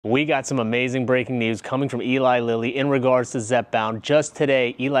We got some amazing breaking news coming from Eli Lilly in regards to Zepbound. Just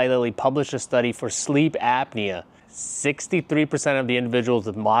today, Eli Lilly published a study for sleep apnea. 63% of the individuals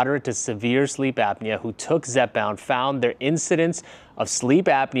with moderate to severe sleep apnea who took Zepbound found their incidence of sleep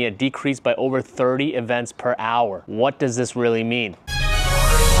apnea decreased by over 30 events per hour. What does this really mean?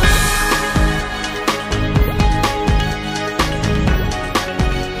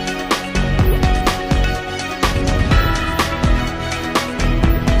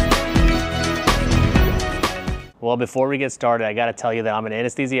 Well, before we get started, I got to tell you that I'm an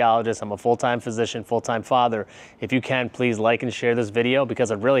anesthesiologist. I'm a full-time physician, full-time father. If you can, please like and share this video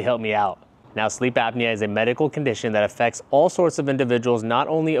because it really helped me out. Now, sleep apnea is a medical condition that affects all sorts of individuals, not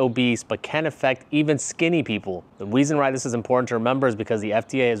only obese, but can affect even skinny people. The reason why this is important to remember is because the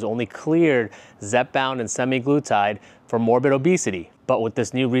FDA has only cleared Zepbound and semaglutide for morbid obesity. But with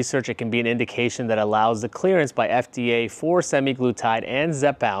this new research, it can be an indication that allows the clearance by FDA for semaglutide and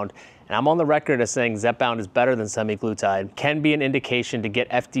Zepbound. And I'm on the record as saying Zepbound is better than semaglutide, can be an indication to get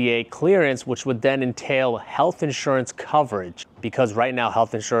FDA clearance, which would then entail health insurance coverage. Because right now,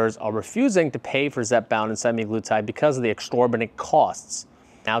 health insurers are refusing to pay for Zepbound and semaglutide because of the exorbitant costs.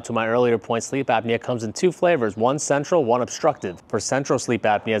 Now, to my earlier point, sleep apnea comes in two flavors, one central, one obstructive. For central sleep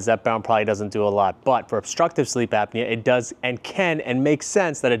apnea, Zepbound probably doesn't do a lot, but for obstructive sleep apnea, it does and can and makes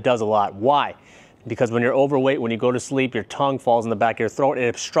sense that it does a lot. Why? Because when you're overweight, when you go to sleep, your tongue falls in the back of your throat, it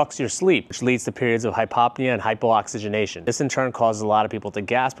obstructs your sleep, which leads to periods of hypopnea and hypooxygenation. This in turn causes a lot of people to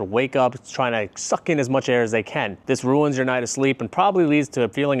gasp or wake up trying to suck in as much air as they can. This ruins your night of sleep and probably leads to a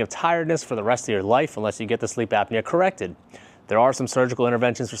feeling of tiredness for the rest of your life unless you get the sleep apnea corrected. There are some surgical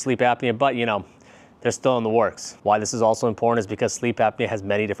interventions for sleep apnea, but they're still in the works. Why this is also important is because sleep apnea has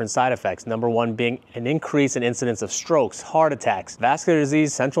many different side effects. Number one being an increase in incidence of strokes, heart attacks, vascular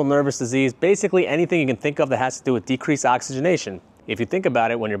disease, central nervous disease, basically anything you can think of that has to do with decreased oxygenation. If you think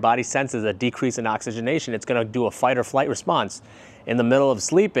about it, when your body senses a decrease in oxygenation, it's going to do a fight or flight response. In the middle of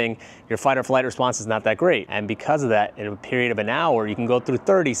sleeping, your fight or flight response is not that great. And because of that, in a period of an hour, you can go through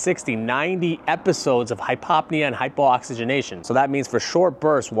 30, 60, 90 episodes of hypopnea and hypooxygenation. So that means for short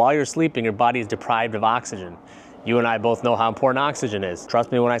bursts while you're sleeping, your body is deprived of oxygen. You and I both know how important oxygen is.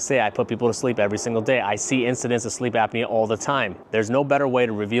 Trust me when I say I put people to sleep every single day. I see incidents of sleep apnea all the time. There's no better way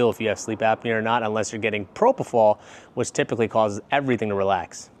to reveal if you have sleep apnea or not unless you're getting propofol, which typically causes everything to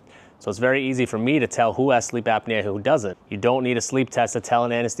relax. So it's very easy for me to tell who has sleep apnea and who doesn't. You don't need a sleep test to tell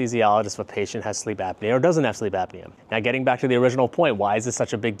an anesthesiologist if a patient has sleep apnea or doesn't have sleep apnea. Now, getting back to the original point, why is this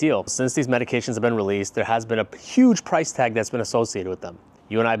such a big deal? Since these medications have been released, there has been a huge price tag that's been associated with them.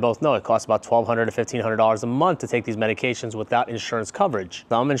 You and I both know it costs about $1,200 to $1,500 a month to take these medications without insurance coverage.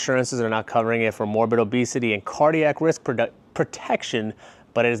 Some insurances are not covering it for morbid obesity and cardiac risk protection,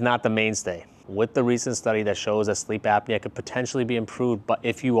 but it is not the mainstay. With the recent study that shows that sleep apnea could potentially be improved, but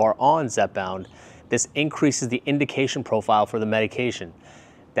if you are on Zepbound, this increases the indication profile for the medication.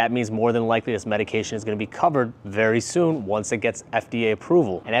 That means more than likely this medication is going to be covered very soon once it gets FDA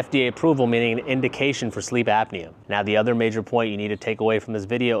approval. And FDA approval meaning an indication for sleep apnea. Now, the other major point you need to take away from this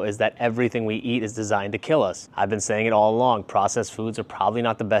video is that everything we eat is designed to kill us. I've been saying it all along, processed foods are probably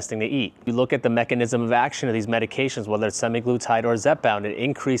not the best thing to eat. If you look at the mechanism of action of these medications, whether it's semaglutide or Zepbound, it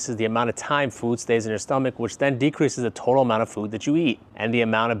increases the amount of time food stays in your stomach, which then decreases the total amount of food that you eat. And the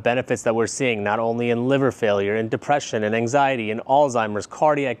amount of benefits that we're seeing, not only in liver failure, in depression, and anxiety, in Alzheimer's,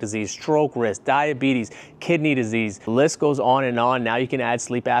 cardiac disease, stroke risk, diabetes, kidney disease. The list goes on and on. Now you can add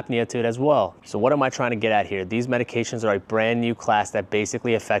sleep apnea to it as well. So what am I trying to get at here? These medications are a brand new class that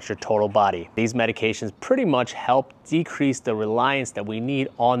basically affects your total body. These medications pretty much help decrease the reliance that we need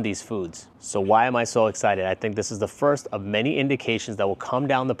on these foods. So why am I so excited? I think this is the first of many indications that will come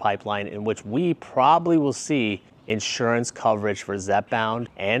down the pipeline in which we probably will see insurance coverage for Zepbound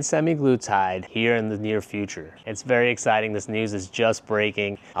and semaglutide here in the near future. It's very exciting. This news is just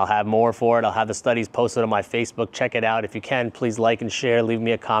breaking. I'll have more for it. I'll have the studies posted on my Facebook. Check it out. If you can, please like and share. Leave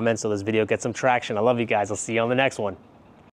me a comment so this video gets some traction. I love you guys. I'll see you on the next one.